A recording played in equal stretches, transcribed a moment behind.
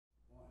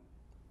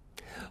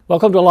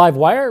Welcome to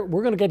LiveWire.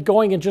 We're going to get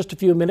going in just a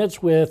few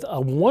minutes with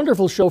a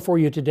wonderful show for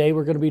you today.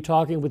 We're going to be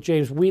talking with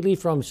James Wheatley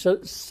from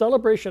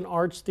Celebration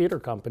Arts Theater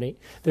Company.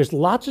 There's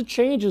lots of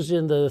changes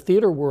in the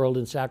theater world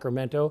in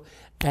Sacramento,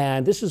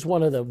 and this is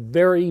one of the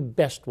very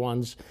best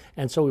ones.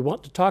 And so we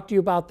want to talk to you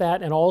about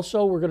that. And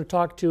also we're going to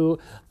talk to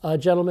a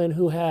gentleman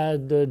who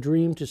had the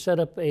dream to set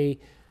up a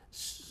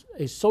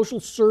social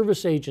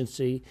service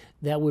agency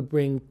that would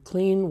bring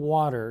clean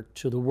water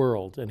to the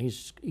world. And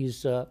he's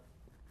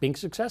being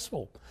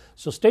successful.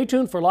 So stay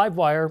tuned for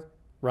LiveWire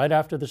right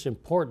after this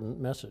important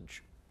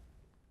message.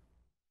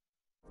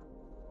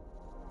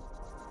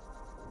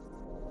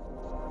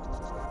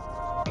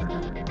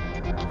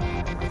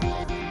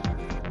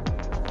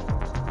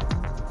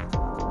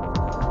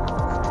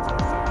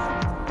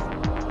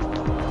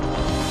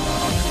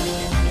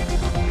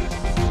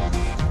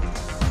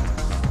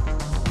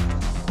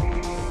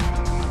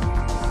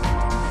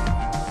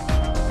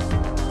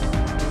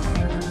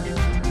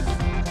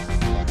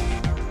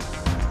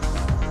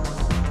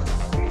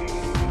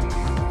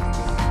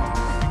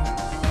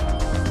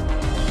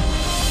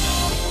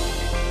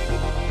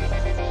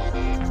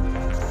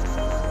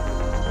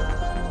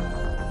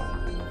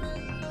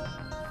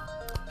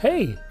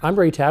 Hey, I'm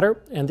Ray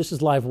Tatter, and this is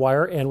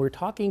LiveWire, and we're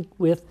talking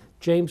with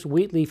James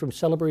Wheatley from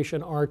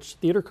Celebration Arts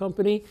Theater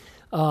Company,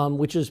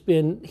 which has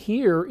been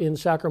here in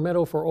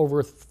Sacramento for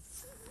over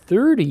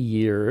 30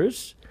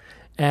 years,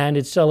 and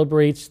it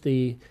celebrates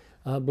the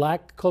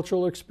Black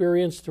cultural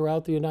experience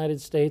throughout the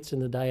United States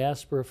and the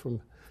diaspora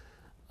from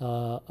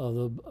of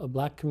the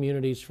Black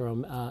communities,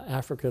 from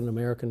African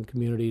American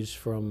communities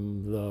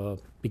from the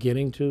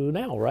beginning to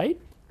now, right?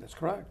 That's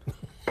correct.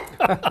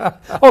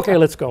 Okay,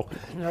 let's go.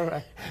 All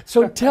right.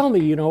 So tell me,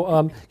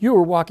 you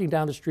were walking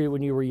down the street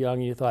when you were young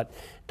and you thought,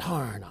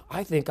 darn,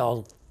 I think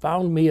I'll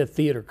found me a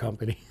theater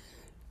company.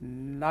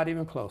 Not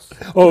even close.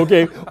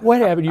 Okay,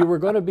 what happened? You were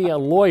going to be a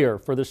lawyer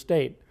for the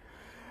state.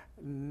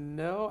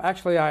 No,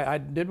 actually, I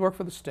did work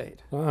for the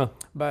state. Uh-huh.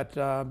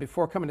 But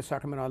before coming to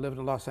Sacramento, I lived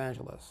in Los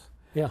Angeles.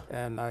 Yeah.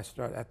 And I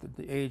started at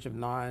the age of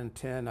 9,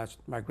 10.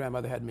 My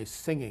grandmother had me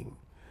singing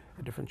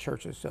at different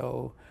churches.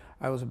 So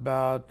I was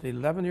about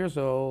 11 years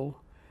old,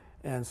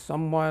 and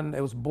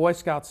it was Boy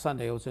Scout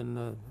Sunday. I was in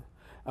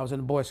the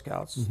Boy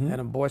Scouts, and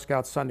on Boy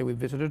Scout Sunday we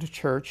visited a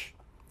church,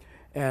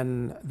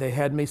 and they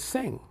had me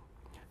sing.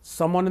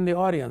 Someone in the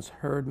audience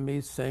heard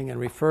me sing and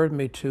referred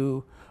me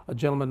to a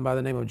gentleman by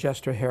the name of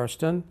Jester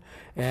Hairston,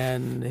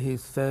 and he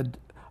said,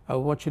 I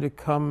want you to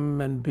come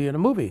and be in a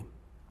movie.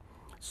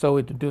 So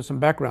we did some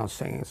background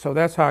singing. So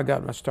that's how I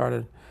got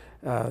started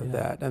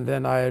that. And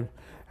then I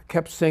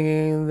kept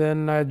singing,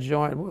 then I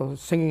joined,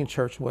 singing in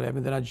church and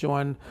whatever, then I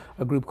joined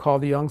a group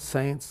called the Young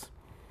Saints.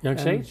 Young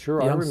Saints, sure,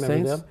 I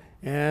remember them.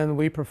 And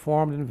we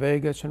performed in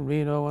Vegas and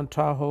Reno and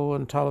Tahoe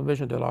and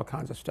television, did all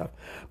kinds of stuff.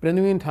 But in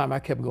the meantime, I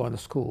kept going to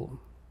school.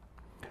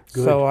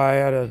 Good. So I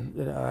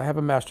have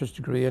a master's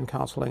degree in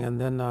counseling, and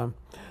then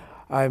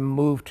I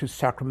moved to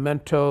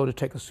Sacramento to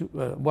take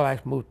I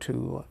moved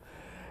to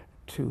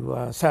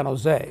San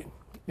Jose,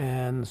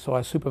 and so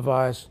I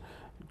supervised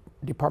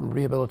Department of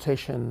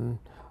Rehabilitation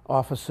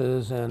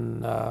offices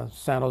in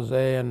San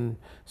Jose and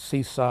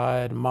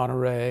Seaside,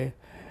 Monterey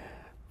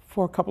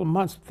for a couple of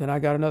months. Then I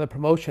got another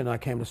promotion and I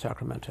came to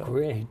Sacramento.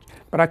 Great.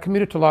 But I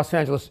commuted to Los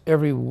Angeles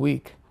every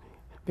week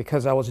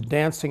because I was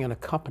dancing in a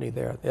company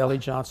there, the L.E.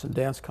 Johnson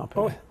Dance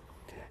Company.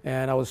 Oh.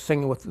 And I was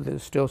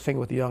still singing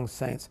with the Young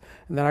Saints.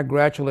 And then I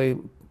gradually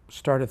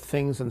started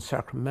things in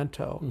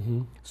Sacramento.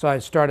 Mm-hmm. So I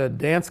started a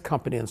dance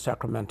company in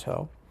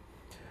Sacramento.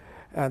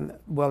 And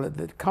well,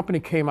 the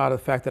company came out of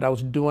the fact that I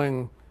was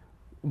doing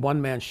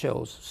one-man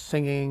shows,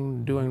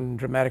 singing, doing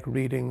dramatic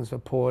readings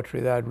of poetry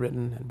that I'd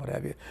written and what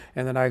have you.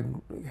 And then I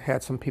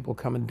had some people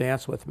come and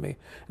dance with me.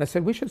 And I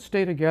said, we should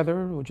stay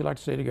together. Would you like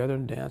to stay together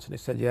and dance? And they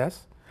said,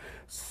 yes.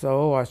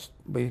 So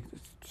we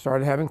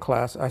started having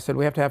class. I said,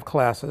 we have to have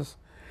classes.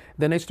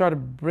 Then they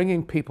started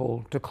bringing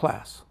people to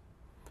class.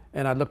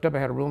 And I looked up, I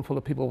had a room full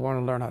of people who wanted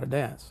to learn how to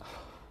dance.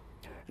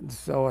 And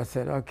so I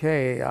said,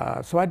 okay.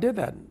 So I did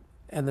that.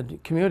 And the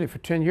community for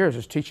 10 years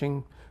was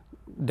teaching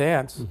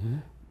dance. Mm-hmm.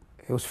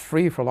 It was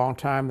free for a long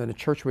time. Then the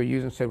church we were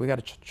using said, we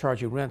got to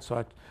charge you rent. So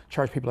I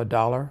charged people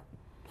 $1,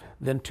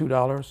 then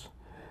 $2.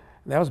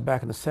 And that was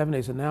back in the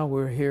 70s. And now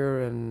we're here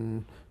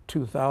in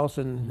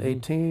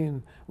 2018. Mm-hmm.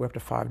 We're up to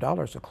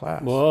 $5 a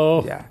class.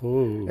 Whoa. Yeah.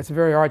 Ooh. It's a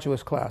very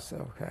arduous class,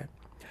 okay.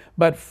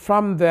 But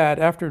from that,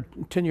 after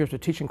 10 years of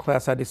teaching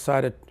class, I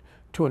decided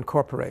to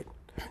incorporate.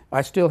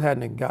 I still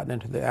hadn't gotten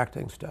into the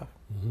acting stuff.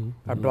 Mm-hmm.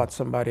 I brought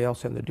somebody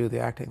else in to do the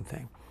acting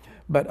thing.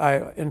 But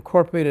I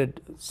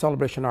incorporated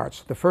Celebration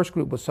Arts. The first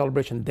group was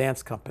Celebration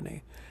Dance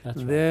Company.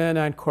 That's then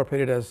right. I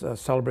incorporated as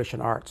Celebration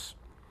Arts.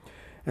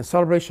 And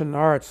Celebration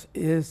Arts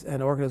is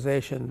an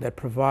organization that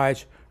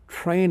provides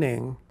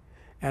training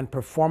and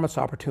performance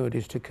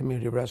opportunities to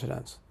community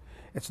residents.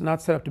 It's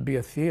not set up to be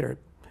a theater.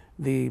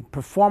 The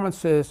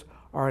performances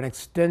are an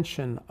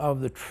extension of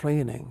the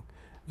training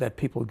that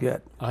people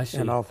get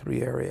in all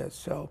three areas.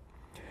 So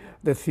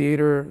the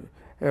theater,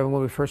 when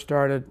we first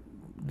started,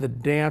 the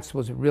dance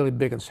was really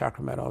big in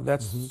Sacramento.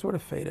 That's sort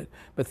of faded,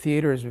 but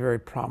theater is very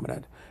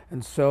prominent.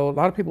 And so a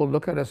lot of people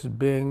look at us as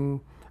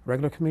being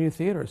regular community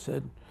theater.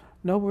 Said,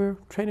 no, we're a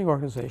training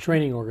organization.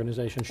 Training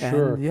organization,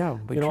 sure. And, yeah,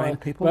 we train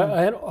people.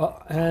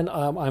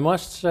 I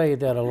must say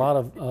that a lot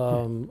of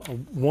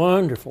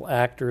wonderful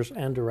actors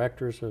and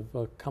directors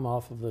have come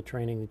off of the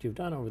training that you've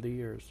done over the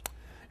years.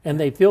 And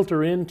they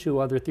filter into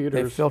other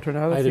theaters. They filter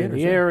into other either theaters, in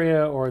the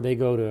area, or they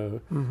go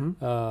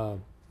to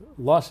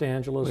Los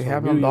Angeles or New York. We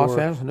have them in Los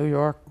Angeles, New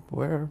York,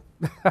 where.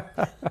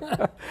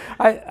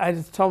 I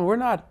just tell them we're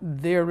not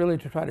there really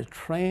to try to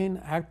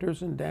train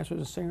actors and dancers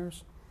and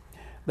singers.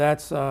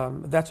 That's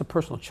a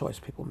personal choice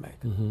people make.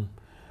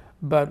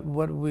 But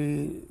what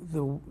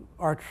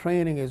our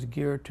training is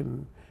geared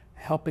to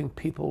helping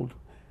people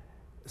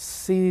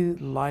see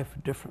life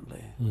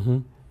differently.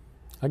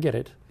 I get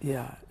it.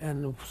 Yeah,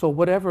 and so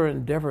whatever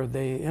endeavor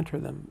they enter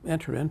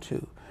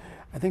into,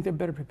 I think they're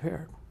better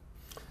prepared.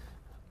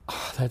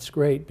 That's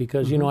great,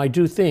 because you know, I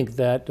do think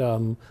that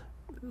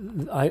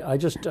I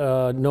just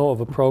know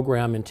of a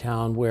program in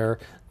town where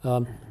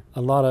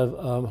a lot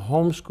of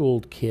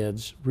homeschooled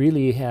kids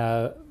really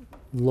have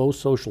low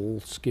social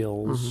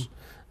skills,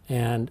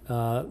 and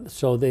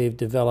so they've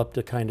developed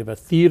a kind of a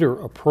theater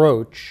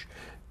approach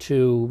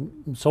to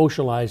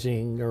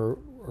socializing or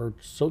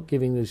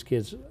giving these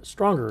kids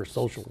stronger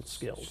social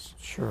skills.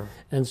 Sure.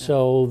 And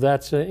so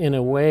that's in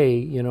a way,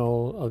 you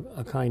know,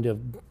 a kind of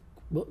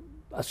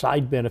a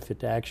side benefit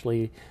to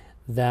actually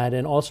that,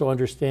 and also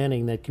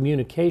understanding that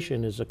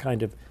communication is a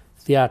kind of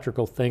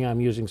theatrical thing.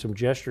 I'm using some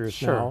gestures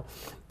now,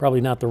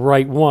 probably not the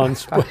right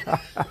ones. But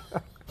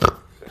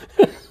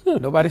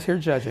nobody's here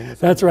judging.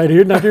 That's right.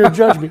 You're not here to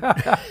judge me.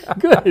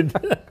 Good.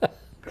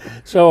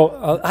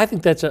 So I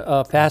think that's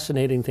a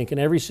fascinating thing, and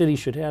every city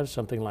should have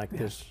something like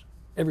this.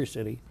 Every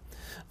city.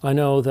 I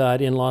know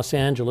that in Los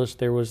Angeles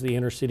there was the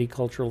Inner City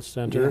Cultural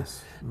Center,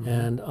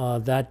 and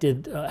that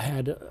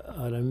had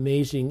an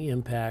amazing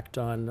impact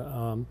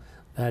on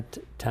that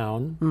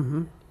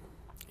town.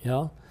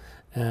 Yeah,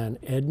 and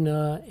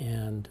Edna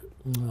and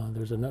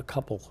there's a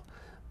couple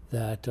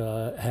that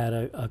had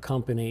a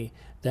company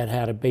that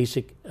had a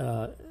basic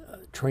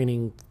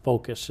training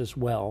focus as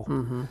well.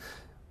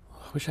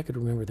 I wish I could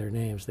remember their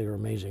names. They were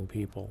amazing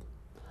people.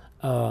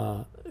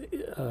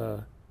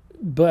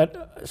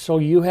 But so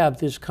you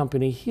have this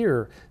company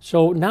here.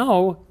 So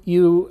now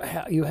you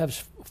have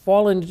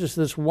fallen into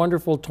this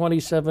wonderful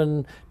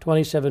 27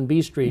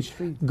 B Street,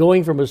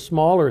 going from a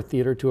smaller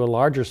theater to a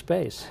larger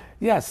space.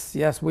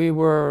 Yes, we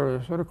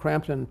were sort of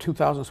cramped in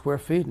 2,000 square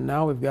feet, and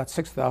now we've got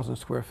 6,000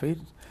 square feet.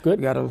 Good.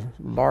 We've got a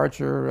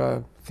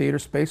larger theater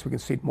space. We can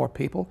seat more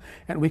people,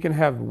 and we can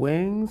have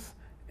wings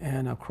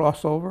and a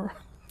crossover.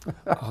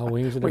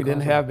 Wings and we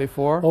didn't have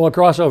before. Oh, a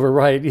crossover,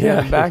 right?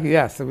 Yeah. Back,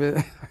 yes.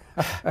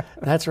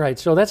 That's right.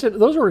 So that's it.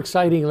 Those are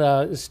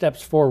exciting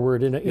steps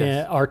forward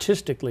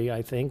artistically,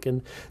 I think,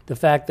 and the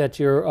fact that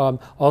you're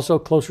also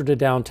closer to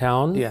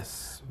downtown.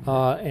 Yes.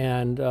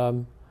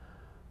 And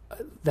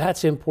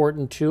that's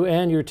important too.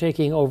 And you're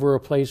taking over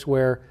a place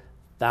where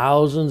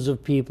thousands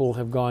of people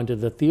have gone to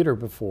the theater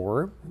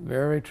before.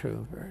 Very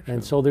true. Very true.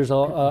 And so there's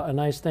a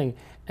nice thing.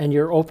 And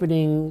you're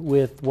opening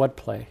with what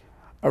play?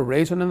 A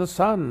Raisin in the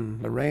Sun,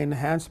 Lorraine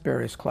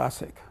Hansberry's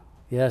classic.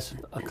 Yes,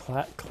 a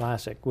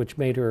classic, which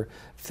made her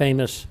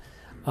famous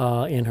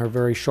in her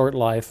very short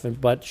life,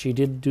 but she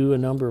did do a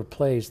number of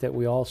plays that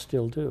we all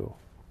still do.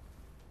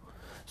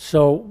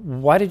 So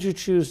why did you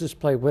choose this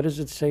play? What does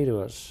it say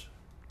to us?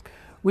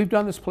 We've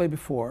done this play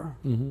before,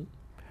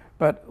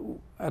 but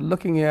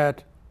looking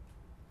at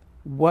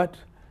what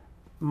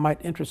might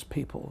interest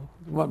people,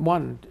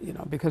 one, you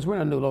know, because we're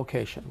in a new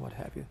location, what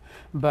have you,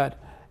 but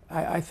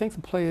I think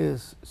the play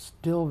is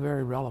still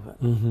very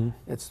relevant.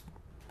 It's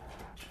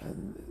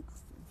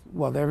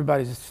well,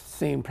 everybody's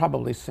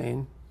probably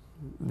seen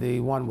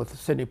the one with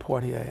Sidney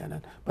Poitier in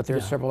it, but there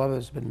are several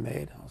others been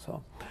made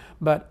also.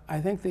 But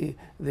I think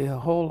the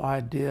whole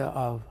idea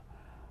of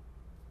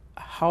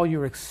how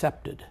you're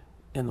accepted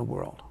in the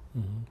world.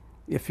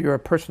 If you're a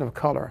person of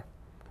color,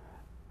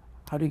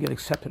 how do you get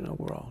accepted in the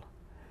world?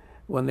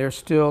 When there's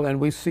still,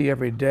 and we see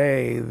every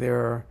day, there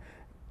are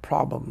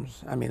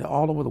problems, I mean,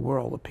 all over the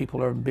world, that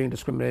people are being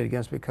discriminated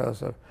against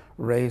because of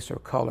race or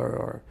color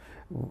or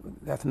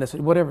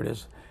ethnicity, whatever it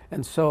is.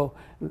 And so,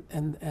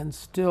 and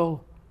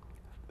still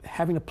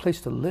having a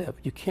place to live.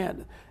 You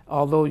can't,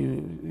 although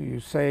you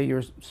say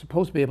you're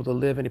supposed to be able to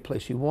live any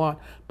place you want,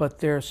 but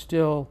there are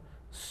still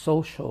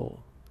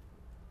social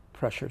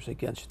pressures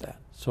against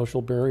that.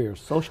 Social barriers.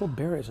 Social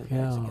barriers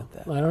against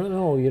that. I don't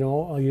know, you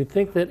know, you'd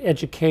think that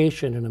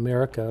education in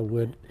America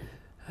would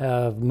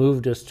have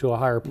moved us to a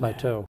higher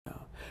plateau.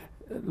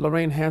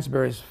 Lorraine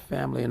Hansberry's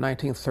family in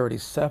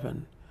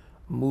 1937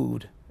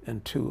 moved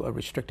into a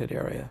restricted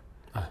area.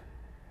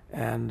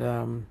 And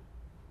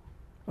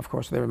of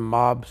course, their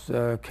mobs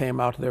came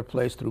out to their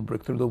place, threw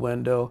brick through the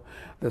window.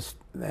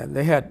 And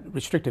they had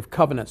restrictive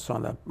covenants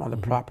on the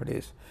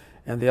properties.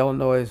 And the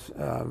Illinois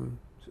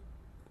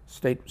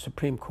State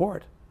Supreme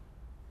Court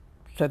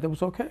said that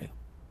was okay.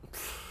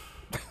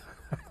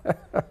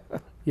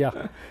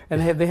 Yeah.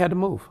 And they had to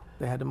move.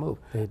 They had to move.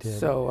 They did.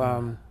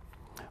 So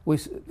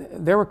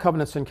there were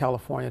covenants in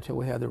California too.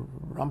 We had the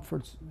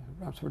Rumford's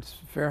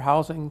fair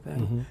housing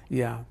thing.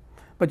 Yeah,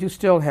 but you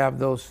still have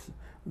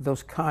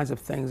those kinds of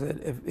things that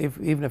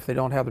even if they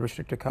don't have the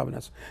restricted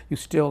covenants, you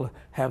still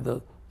have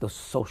the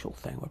social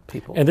thing with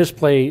people. And this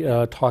play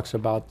talks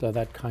about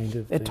that kind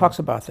of thing. It talks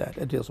about that.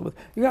 It deals with,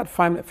 you got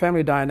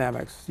family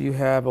dynamics. You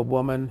have a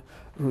woman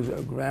who's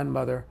a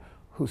grandmother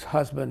whose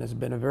husband has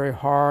been a very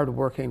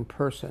hard-working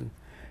person,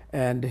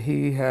 and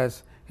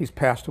he's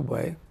passed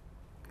away.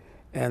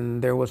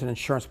 And there was an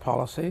insurance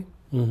policy,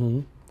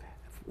 and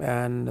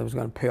it was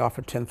going to pay off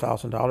for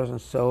 $10,000, and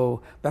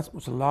so that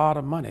was a lot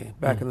of money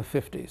back in the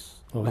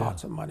 50s.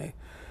 Lots of money.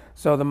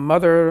 So the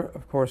mother,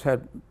 of course,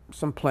 had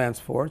some plans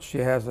for it. She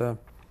has a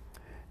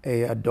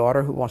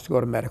daughter who wants to go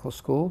to medical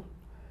school,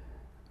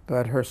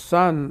 but her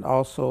son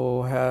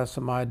also has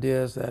some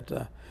ideas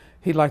that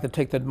he'd like to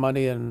take that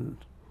money and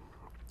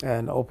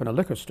open a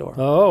liquor store.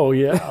 Oh,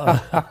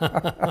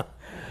 yeah.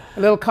 A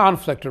little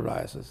conflict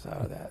arises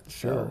out of that.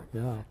 Sure, So,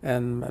 yeah.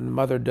 And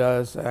mother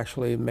does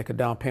actually make a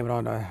down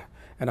payment on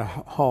a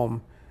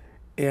home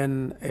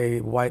in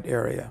a white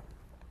area.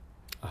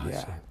 I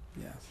see.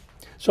 Yes.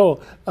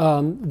 So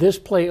this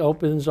play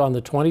opens on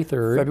the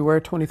 23rd.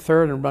 February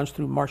 23rd and runs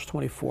through March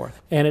 24th.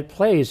 And it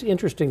plays,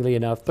 interestingly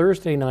enough,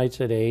 Thursday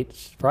nights at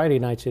 8, Friday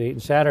nights at 8,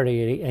 and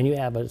Saturday at 8, and you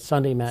have a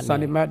Sunday matinee.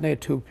 Sunday matinee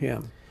at 2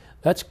 p.m.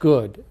 That's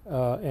good,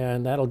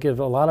 and that'll give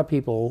a lot of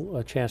people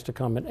a chance to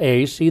come and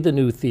A, see the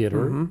new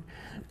theater,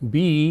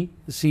 B,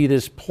 see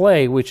this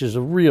play, which is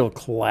a real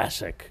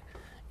classic.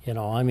 You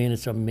know, I mean,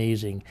 it's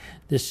amazing.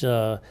 This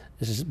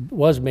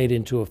was made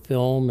into a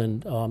film,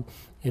 and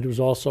it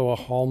was also a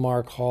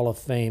Hallmark Hall of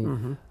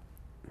Fame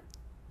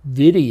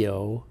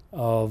video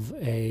of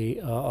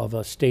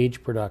a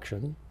stage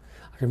production.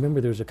 I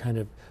remember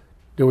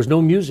there was no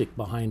music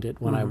behind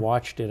it when I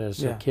watched it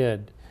as a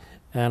kid.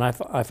 And I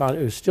found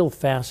it was still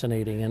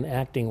fascinating, and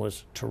acting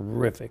was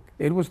terrific.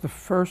 It was the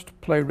first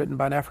play written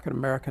by an African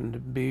American to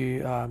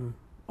be on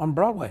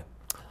Broadway.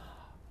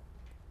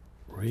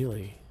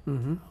 Really?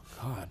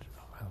 God,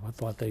 I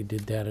thought they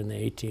did that in the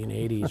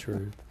 1880s,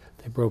 or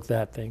they broke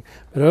that thing.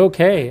 But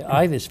okay,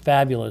 is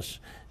fabulous,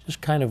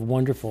 just kind of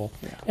wonderful.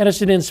 Yeah. And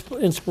it's an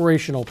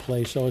inspirational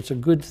play, so it's a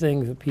good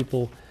thing that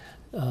people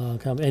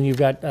come. And you've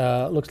got,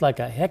 looks like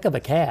a heck of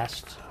a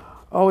cast.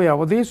 Oh yeah,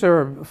 well these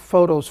are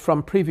photos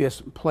from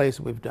previous plays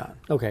we've done.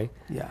 Okay.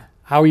 Yeah.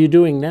 How are you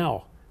doing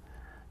now?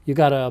 You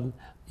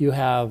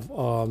have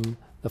the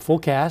full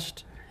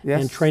cast,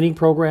 yes, and training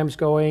programs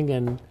going,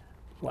 and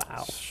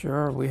wow.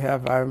 Sure,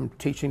 I'm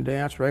teaching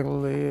dance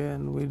regularly,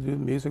 and we do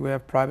music. We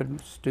have private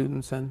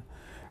students and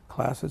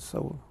classes,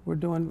 so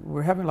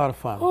we're having a lot of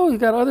fun. Oh, you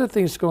got other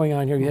things going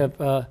on here. You have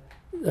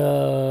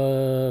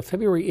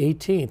February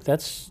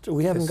 18th.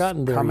 We haven't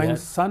gotten there coming yet.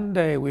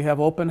 Sunday, we have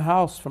open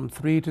house from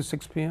 3 to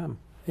 6 p.m.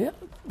 Yeah,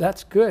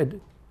 that's good.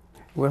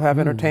 We'll have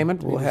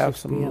entertainment. We'll have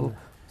 6 p.m.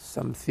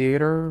 some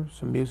theater,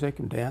 some music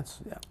and dance.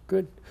 Yeah.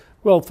 Good.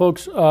 Well,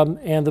 folks,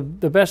 and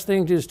the best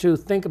thing is to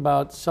think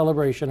about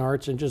Celebration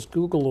Arts and just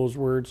Google those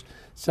words,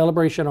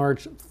 Celebration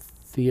Arts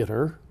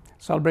Theater.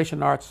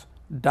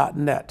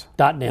 CelebrationArts.net.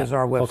 .net is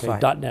our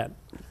website. Okay, .net.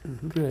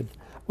 Good.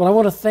 Well, I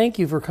want to thank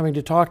you for coming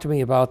to talk to me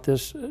about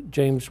this,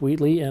 James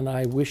Wheatley, and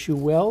I wish you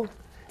well.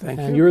 Thank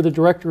you. And you're the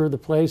director of the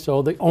play,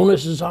 so the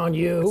onus is on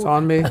you. It's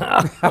on me. No,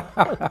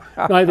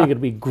 I think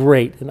it'll be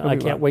great, and I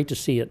can't wait to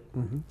see it.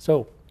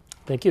 So,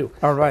 thank you.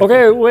 All right.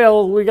 Okay,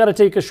 well, we got to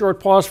take a short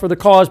pause for the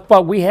cause,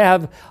 but we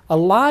have a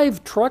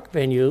live truck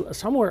venue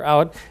somewhere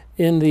out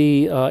in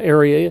the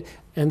area,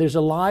 and there's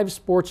a live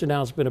sports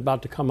announcement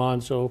about to come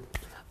on, so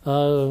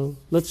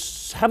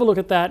let's have a look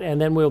at that, and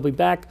then we'll be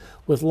back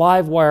with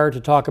LiveWire to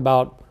talk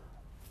about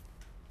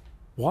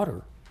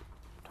water.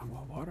 Talk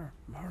about water.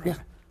 All right.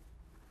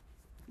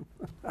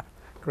 Yeah.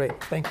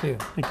 Great. Thank you.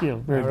 Thank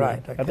you. Very All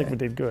right. good. I think we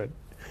did good.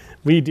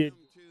 We did.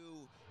 To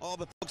all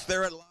the folks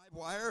there at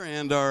LiveWire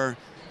and our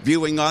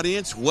viewing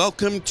audience,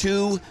 welcome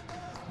to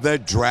the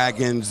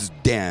Dragon's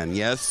Den.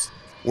 Yes,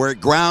 we're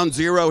at Ground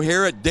Zero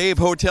here at Dave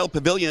Hotel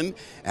Pavilion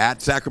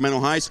at Sacramento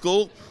High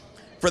School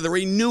for the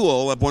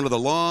renewal of one of the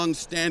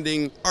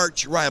long-standing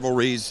arch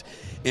rivalries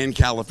in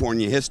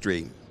California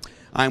history.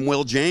 I'm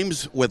Will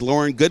James with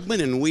Lauren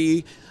Goodman, and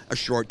we, a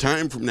short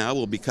time from now,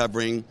 will be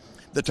covering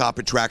the top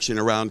attraction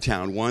around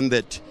town, one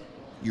that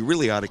you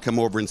really ought to come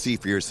over and see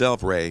for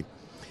yourself, Ray.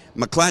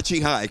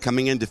 McClatchy High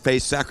coming in to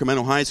face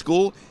Sacramento High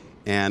School,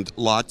 and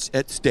lots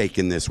at stake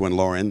in this one,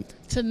 Lauren.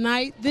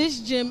 Tonight,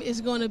 this gym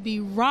is going to be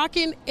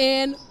rocking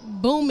and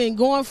booming,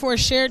 going for a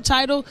shared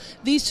title.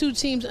 These two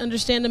teams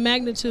understand the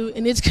magnitude,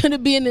 and it's going to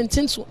be an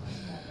intense one.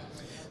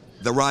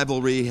 The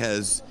rivalry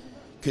has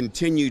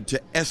continued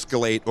to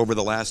escalate over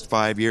the last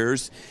 5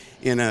 years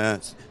in a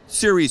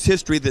series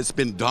history that's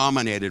been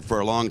dominated for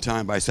a long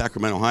time by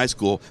Sacramento High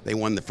School. They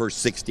won the first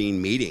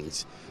 16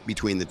 meetings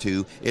between the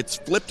two. It's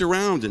flipped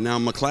around, and now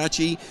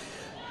McClatchy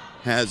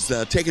has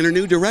taken a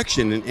new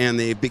direction, and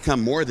they've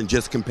become more than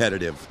just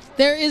competitive.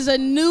 There is a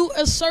new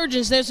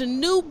insurgence. There's a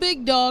new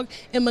big dog,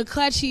 and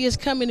McClatchy is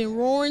coming and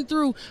roaring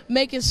through,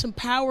 making some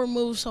power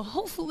moves. So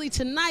hopefully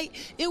tonight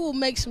it will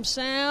make some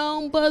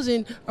sound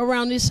buzzing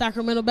around these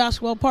Sacramento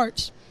basketball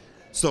parks.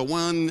 So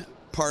one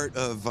part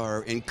of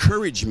our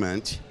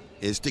encouragement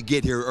is to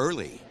get here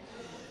early.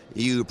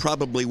 You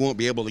probably won't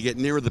be able to get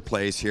near the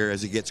place here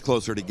as it gets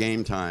closer to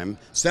game time.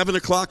 7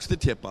 o'clock's the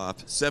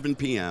tip-off, 7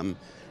 p.m.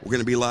 We're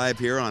going to be live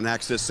here on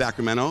Access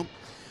Sacramento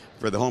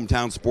for the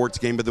hometown sports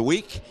game of the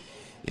week.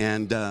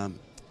 And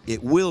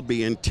it will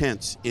be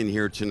intense in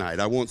here tonight.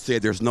 I won't say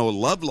there's no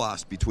love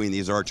lost between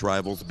these arch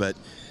rivals, but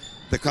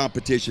the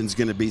competition's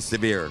going to be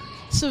severe.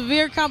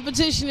 Severe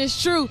competition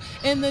is true.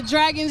 And the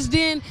Dragons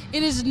Den,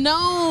 it is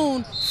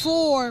known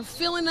for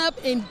filling up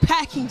and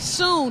packing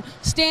soon.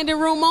 Standing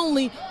room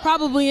only,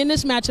 probably in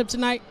this matchup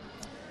tonight.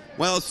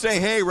 Well, say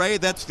hey, Ray.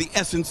 That's the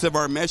essence of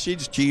our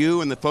message to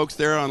you and the folks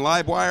there on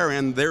LiveWire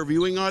and their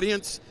viewing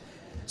audience.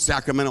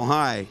 Sacramento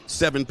High,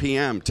 7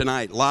 p.m.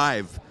 tonight,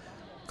 live.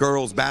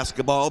 Girls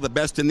basketball, the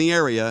best in the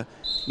area.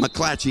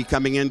 McClatchy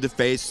coming in to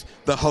face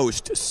the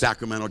host,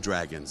 Sacramento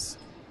Dragons.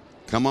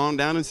 Come on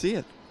down and see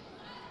it.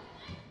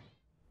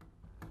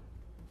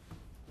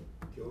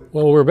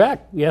 Well, we're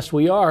back. Yes,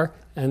 we are.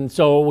 And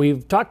so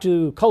we've talked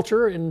to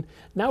culture, and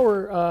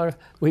now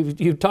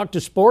you've talked to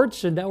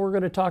sports, and now we're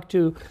going to talk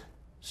to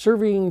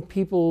serving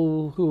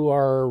people who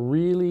are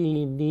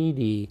really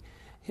needy.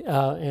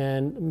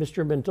 And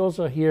Mr.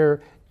 Mendoza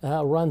here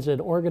runs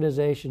an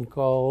organization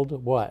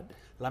called what?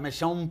 La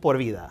Misión por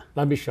Vida.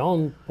 La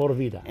Misión por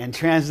Vida. And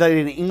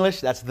translated in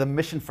English, that's the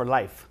mission for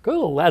life.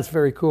 Cool, that's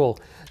very cool.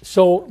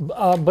 So,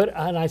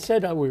 and I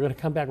said we're going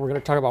to come back, we're going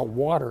to talk about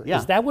water. Yeah.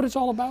 Is that what it's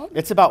all about?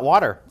 It's about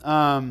water.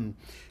 Our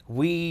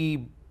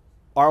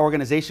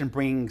organization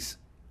brings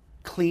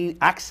clean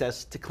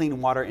access to clean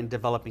water in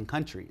developing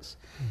countries.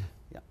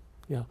 Yeah.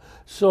 Yeah.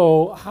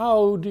 So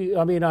how do you,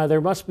 I mean,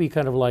 there must be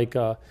kind of like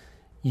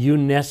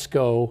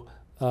UNESCO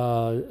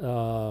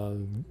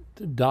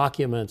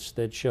documents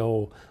that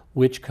show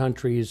which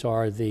countries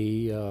are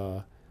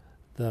the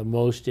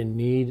most in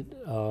need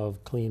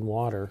of clean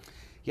water.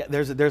 Yeah,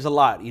 there's a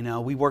lot. You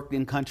know, we worked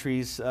in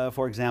countries,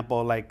 for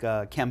example, like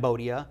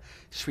Cambodia,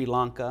 Sri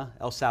Lanka,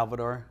 El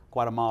Salvador,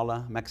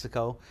 Guatemala,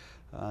 Mexico,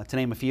 to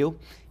name a few.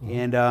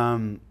 Mm-hmm.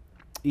 And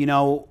you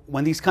know,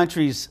 when these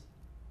countries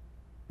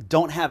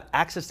don't have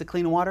access to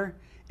clean water,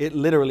 it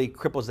literally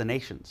cripples the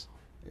nations.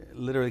 It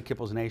literally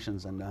cripples the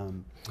nations.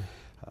 And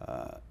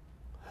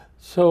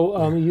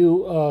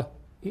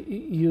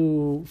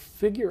you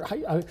figure,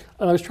 I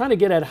was trying to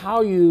get at how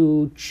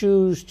you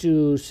choose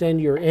to send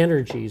your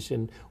energies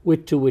and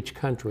to which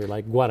country,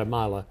 like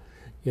Guatemala.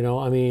 You know,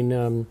 I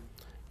mean,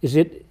 is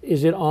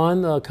it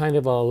on the kind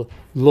of a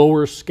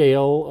lower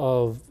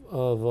scale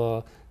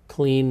of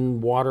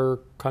clean water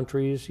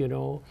countries, you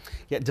know?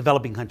 Yeah,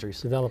 developing countries.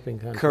 Developing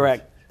countries.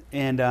 Correct.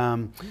 And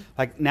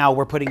like now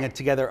we're putting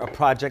together a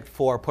project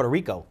for Puerto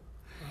Rico.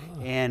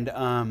 Oh.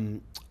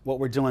 And what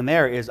we're doing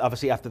there is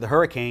obviously after the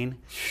hurricane,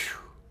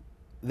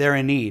 they're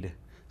in need.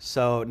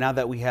 So now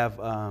that we have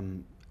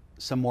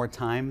some more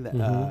time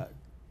that,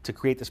 to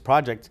create this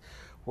project,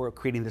 we're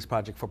creating this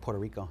project for Puerto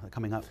Rico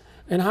coming up.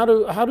 And how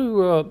do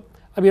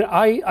I mean,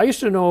 I used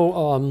to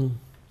know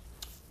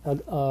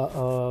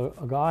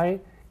a guy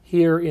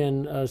here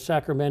in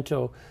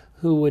Sacramento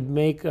who would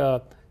make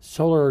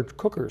solar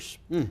cookers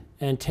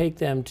and take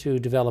them to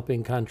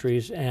developing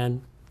countries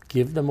and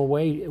give them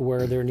away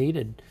where they're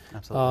needed.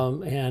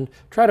 Absolutely. And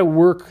try to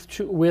work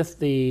with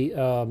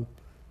the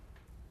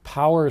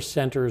power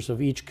centers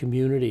of each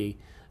community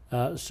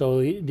so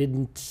it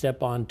didn't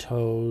step on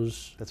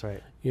toes. That's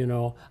right. You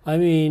know, I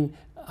mean,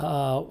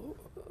 I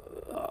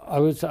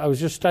was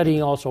just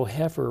studying also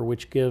heifer,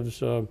 which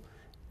gives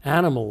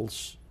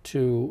animals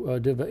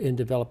to in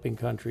developing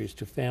countries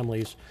to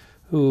families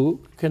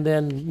who can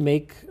then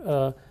make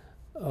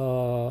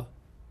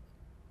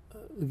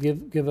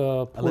give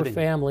a poor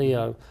family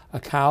a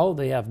cow.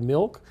 They have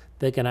milk.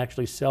 They can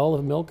actually sell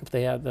the milk if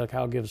the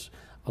cow gives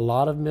a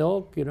lot of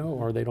milk, you know,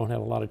 or they don't have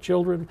a lot of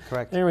children.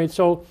 Correct. Anyway,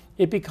 so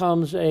it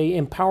becomes a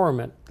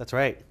empowerment. That's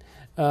right.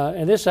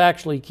 And this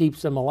actually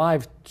keeps them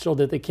alive so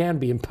that they can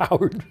be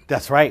empowered.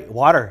 That's right.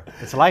 Water,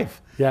 it's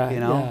life. Yeah. You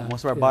know, yeah,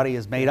 most of our body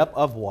is made up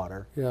of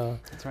water. Yeah.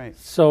 That's right.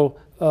 So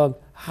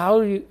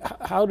how's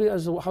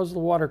the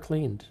water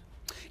cleaned?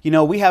 You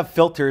know, we have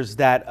filters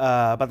that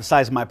about the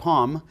size of my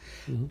palm.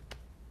 Mm-hmm.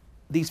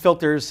 These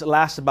filters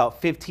last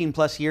about 15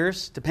 plus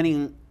years,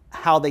 depending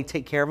how they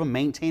take care of them,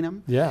 maintain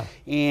them. Yeah.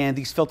 And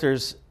these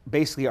filters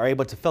basically are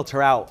able to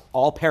filter out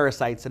all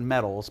parasites and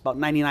metals, about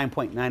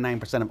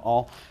 99.99% of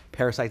all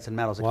parasites and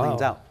metals it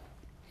cleans out.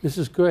 This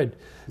is good.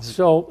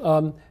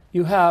 So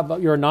you're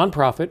a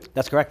nonprofit.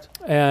 That's correct.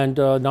 And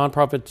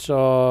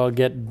nonprofits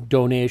get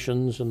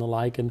donations and the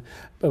like,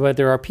 but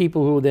there are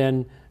people who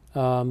then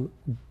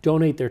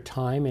donate their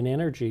time and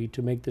energy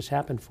to make this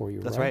happen for you.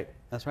 That's right.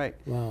 That's right.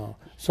 Wow.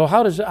 So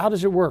how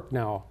does it work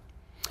now?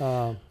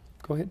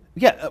 Go ahead.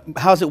 Yeah,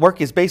 how does it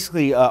work is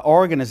basically our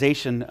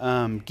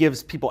organization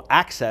gives people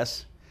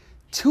access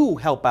to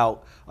help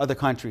out other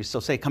countries. So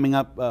say coming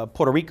up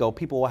Puerto Rico,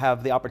 people will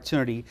have the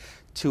opportunity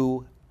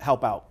to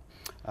help out.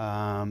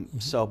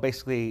 So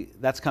basically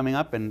that's coming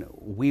up, and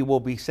we will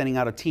be sending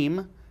out a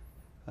team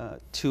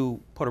to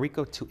Puerto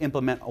Rico to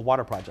implement a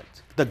water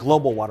project, the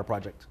global water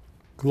project.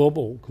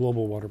 Global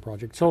water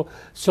project. So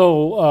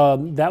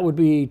that would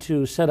be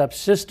to set up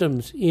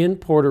systems in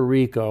Puerto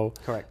Rico.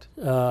 Correct.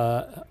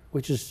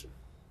 Which is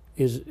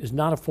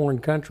not a foreign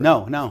country.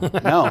 No,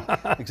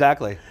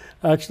 exactly.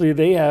 Actually,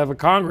 they have a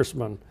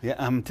congressman.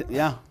 Yeah,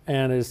 yeah.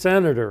 And a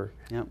senator.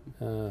 Yep.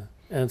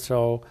 And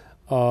so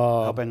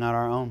helping out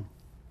our own.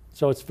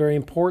 So it's very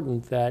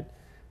important that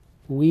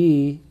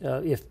we,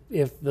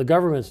 if the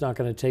government's not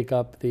going to take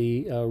up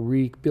the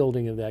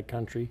rebuilding of that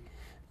country,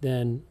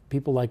 then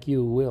people like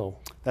you will.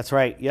 That's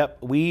right. Yep.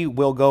 We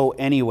will go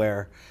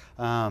anywhere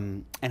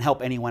and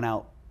help anyone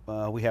out.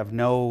 We have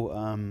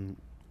no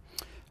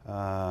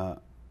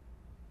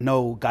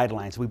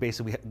guidelines. We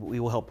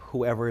will help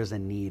whoever is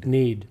in need.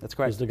 Need. That's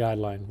correct. Is the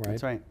guideline, right?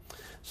 That's right.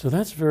 So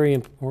that's very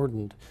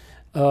important.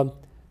 And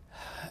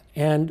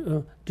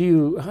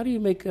how do you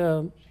make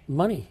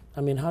money?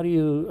 I mean, how do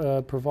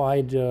you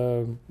provide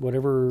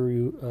whatever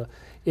you?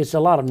 It's a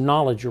lot of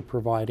knowledge you're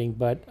providing,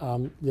 but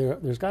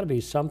there's got to be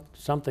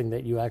something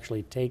that you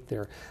actually take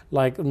there.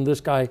 Like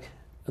this guy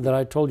that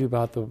I told you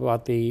about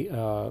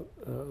the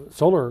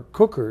solar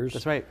cookers.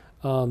 That's right.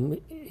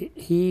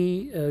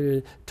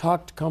 He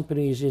talked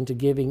companies into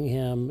giving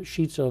him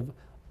sheets of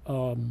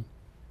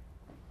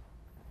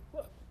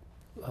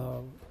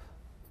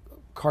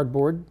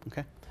cardboard.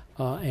 Okay.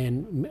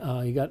 And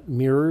you got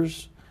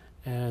mirrors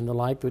and the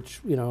like, which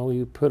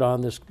you put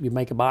on this. You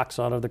make a box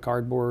out of the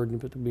cardboard and you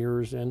put the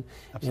mirrors in.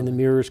 Absolutely. And the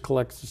mirrors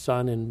collects the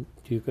sun, and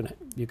you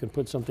can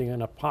put something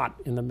in a pot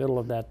in the middle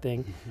of that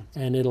thing,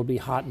 and it'll be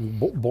hot and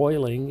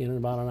boiling in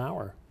about an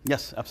hour.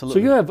 Yes,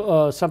 absolutely. So you have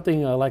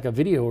something like a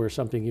video or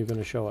something you're going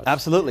to show us.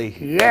 Absolutely.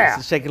 Yeah.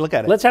 Let's take a look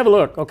at it. Let's have a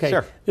look. Okay.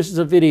 Sure. This is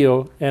a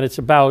video, and it's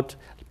about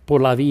Por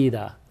la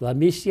Vida, la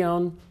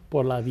misión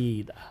por la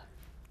vida.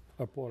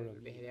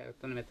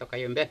 ¿Dónde me toca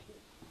yo en vez?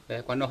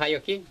 Cuando hallo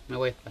aquí, me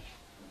voy a estar.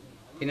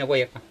 Si no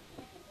voy acá.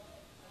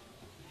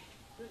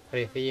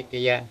 Parece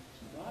que ya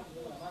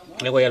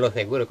le voy a lo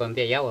seguro con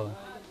día y agua,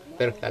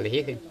 pero está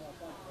lejísimo.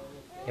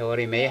 Y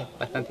hora y media,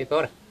 bastante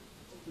hora.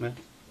 ¿No?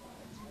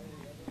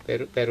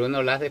 Pero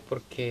uno lo hace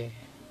porque,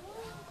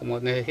 como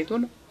necesita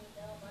uno.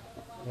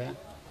 ¿Verdad?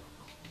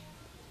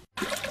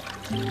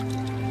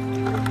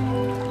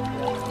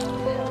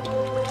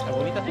 ¿Está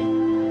bonita así?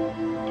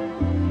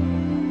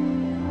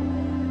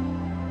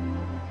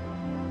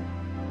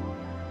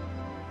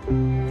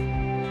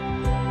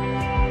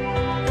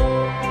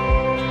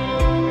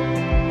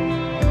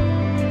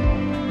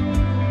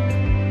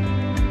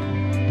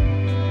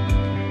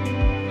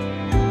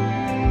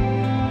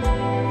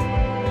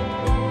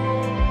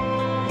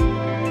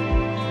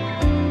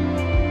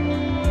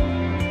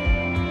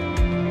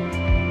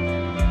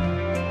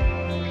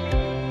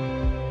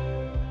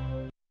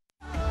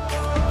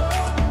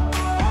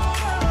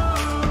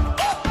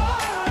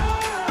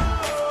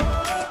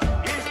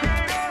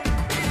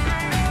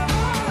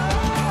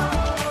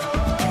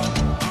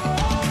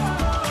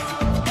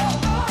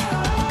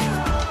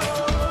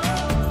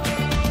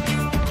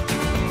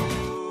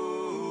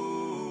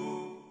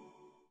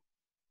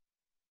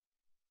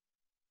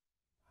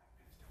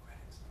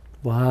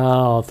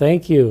 Wow,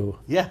 thank you.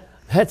 Yeah.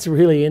 That's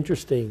really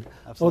interesting.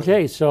 Absolutely.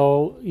 Okay,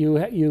 so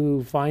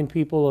you find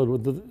people,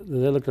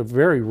 they look a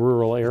very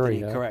rural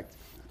area. Correct.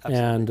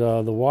 Absolutely. And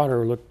the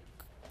water looked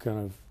kind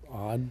of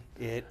odd.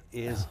 It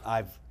is.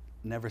 I've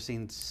never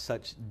seen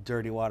such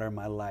dirty water in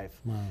my life.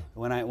 Wow.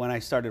 When I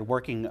started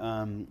working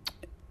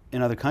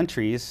in other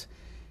countries,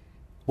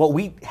 what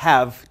we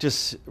have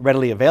just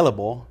readily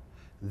available,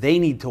 they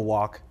need to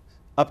walk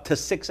up to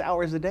 6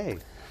 hours a day.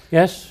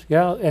 Yes,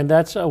 yeah, and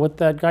that's what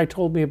that guy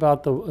told me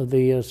about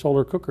the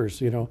solar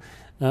cookers. In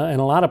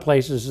a lot of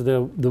places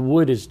the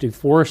wood is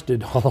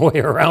deforested all the way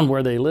around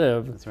where they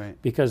live. That's right.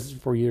 Because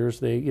for years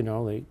they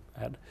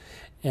had,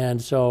 and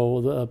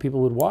so the people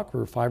would walk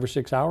for 5 or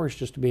 6 hours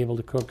just to be able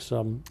to cook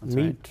some meat.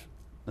 Right.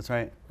 That's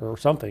right. Or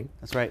something.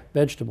 That's right.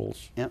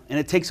 Vegetables. Yeah, and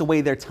it takes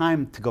away their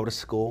time to go to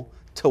school,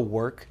 to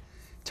work,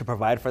 to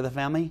provide for the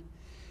family.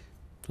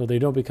 So they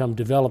don't become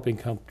developing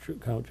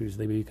countries;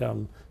 they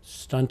become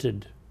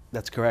stunted.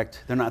 That's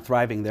correct. They're not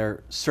thriving,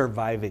 they're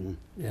surviving.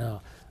 Yeah.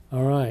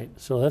 All right.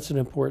 So that's an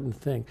important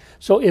thing.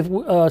 So if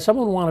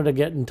someone wanted to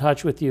get in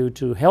touch with you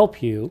to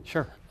help you,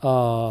 Sure.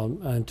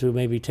 And to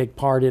maybe take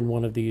part in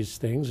one of these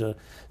things,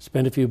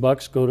 spend a few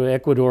bucks, go to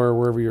Ecuador or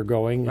wherever you're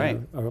going,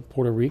 Right. Or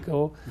Puerto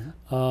Rico,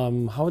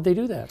 how would they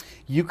do that?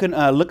 You can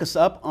look us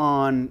up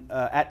on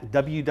at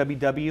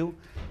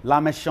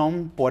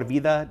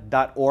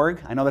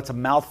www.lamissionporvida.org. I know that's a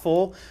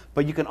mouthful,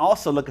 but you can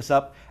also look us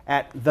up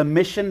at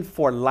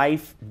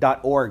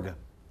themissionforlife.org.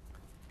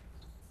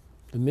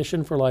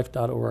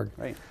 Themissionforlife.org.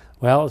 Right.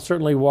 Well,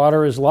 certainly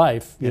water is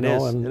life, It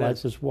is, and it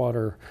life is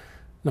water.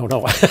 No.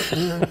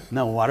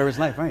 No, water is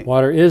life, right?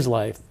 Water is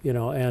life,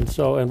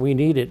 and we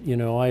need it.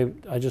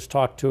 I just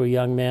talked to a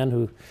young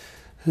man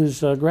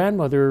whose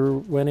grandmother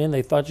went in.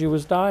 They thought she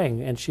was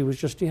dying, and she was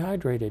just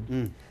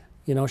dehydrated.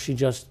 You know, she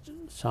just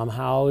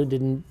somehow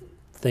didn't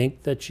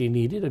think that she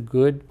needed a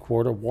good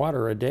quart of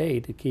water a day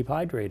to keep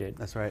hydrated.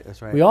 That's right.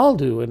 That's right. We all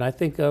do, and I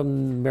think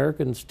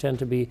Americans tend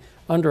to be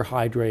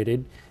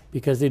underhydrated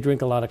because they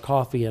drink a lot of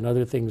coffee and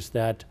other things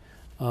that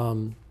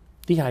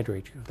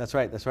dehydrate you. That's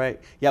right. That's right.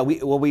 Yeah.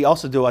 What we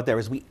also do out there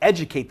is we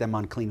educate them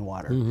on clean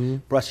water,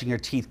 brushing your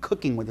teeth,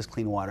 cooking with this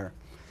clean water.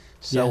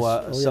 So,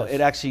 Yes. so it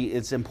actually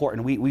it's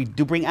important. We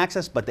do bring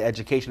access, but the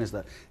education is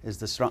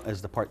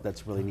the part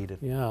that's really needed.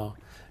 Yeah,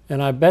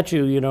 and I bet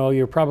you, you know,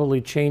 you're probably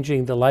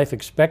changing the life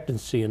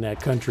expectancy in that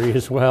country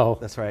as well.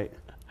 That's right.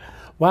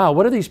 Wow,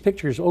 what are these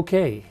pictures?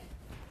 Okay.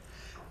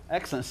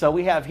 Excellent. So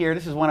we have here,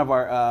 this is one of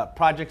our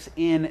projects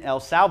in El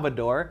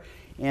Salvador,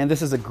 and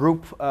this is a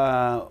group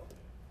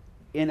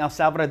in El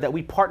Salvador that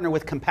we partner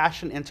with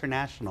Compassion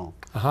International,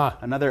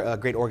 another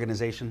great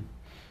organization.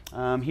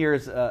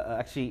 Here's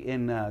actually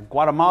in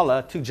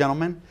Guatemala, two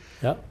gentlemen,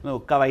 little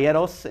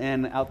caballeros,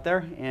 and out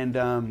there,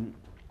 and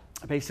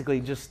basically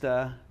just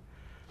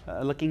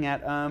looking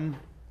at.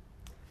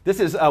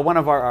 This is one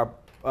of our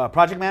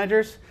project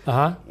managers,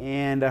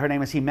 and her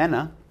name is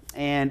Jimena,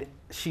 and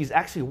she's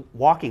actually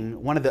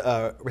walking one of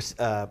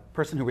the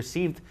person who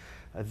received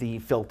the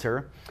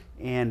filter,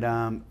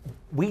 and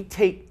we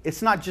take.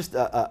 It's not just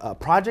a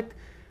project;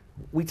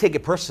 we take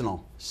it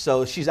personal.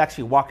 So she's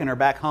actually walking her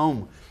back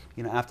home.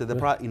 You know, after the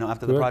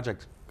the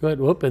project. Good.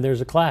 Whoop, and there's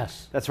a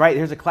class. That's right.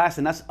 There's a class,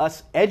 and that's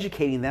us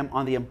educating them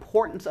on the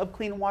importance of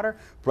clean water,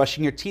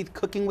 brushing your teeth,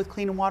 cooking with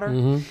clean water,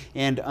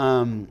 and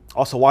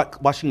also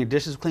washing your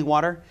dishes with clean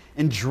water,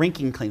 and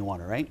drinking clean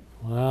water. Right?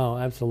 Wow,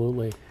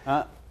 absolutely.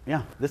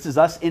 Yeah. This is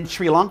us in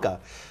Sri Lanka.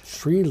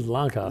 Sri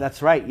Lanka.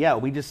 That's right. Yeah.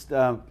 We just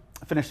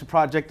finished the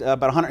project.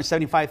 About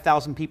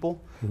 175,000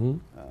 people.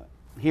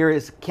 Here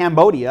is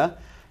Cambodia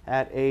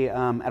at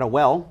a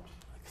well.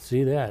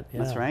 See that?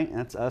 Yeah. That's right.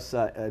 That's us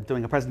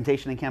doing a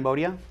presentation in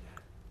Cambodia.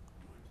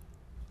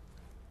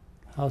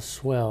 How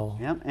swell.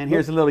 Yeah. And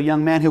here's a little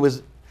young man who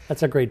was.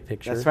 That's a great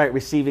picture. That's right.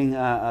 Receiving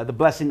the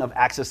blessing of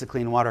access to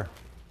clean water.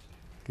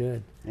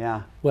 Good.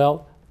 Yeah.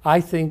 Well,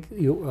 I think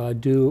you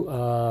do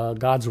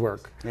God's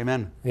work.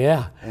 Amen.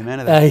 Yeah. Amen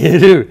to that. You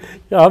do.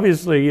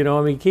 Obviously, you know,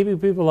 I mean, keeping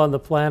people on the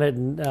planet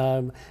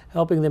and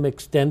helping them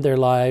extend their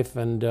life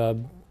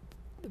and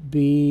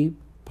be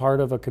part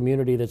of a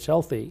community that's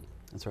healthy.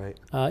 That's right.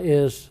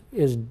 Is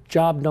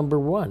job number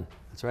one.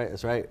 That's right.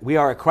 That's right. We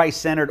are a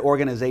Christ-centered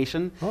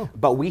organization,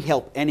 but we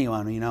help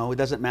anyone. You know, it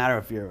doesn't matter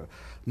if you're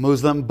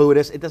Muslim,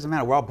 Buddhist. It doesn't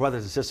matter. We're all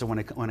brothers and sisters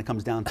when it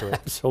comes down to it.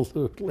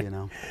 Absolutely. You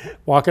know,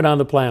 walking on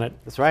the planet.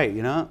 That's right.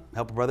 You know,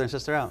 help a brother and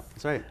sister out.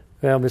 That's right.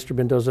 Well, Mr.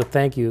 Mendoza,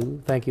 thank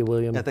you,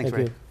 William. Yeah, thanks, thank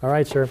Ray. you. All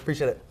right, sir.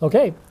 Appreciate it.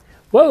 Okay.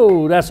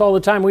 Whoa, that's all the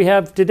time we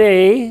have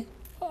today.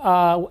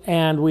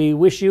 And we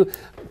wish you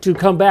to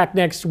come back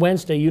next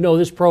Wednesday. You know,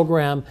 this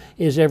program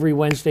is every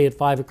Wednesday at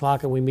 5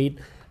 o'clock, and we meet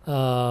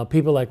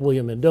people like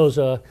William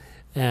Mendoza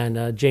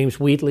and James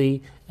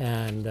Wheatley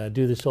and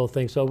do this whole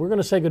thing. So we're going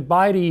to say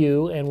goodbye to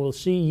you, and we'll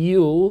see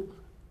you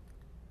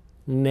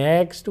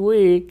next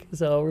week.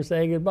 So we're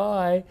saying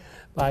goodbye.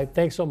 Bye.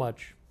 Thanks so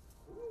much.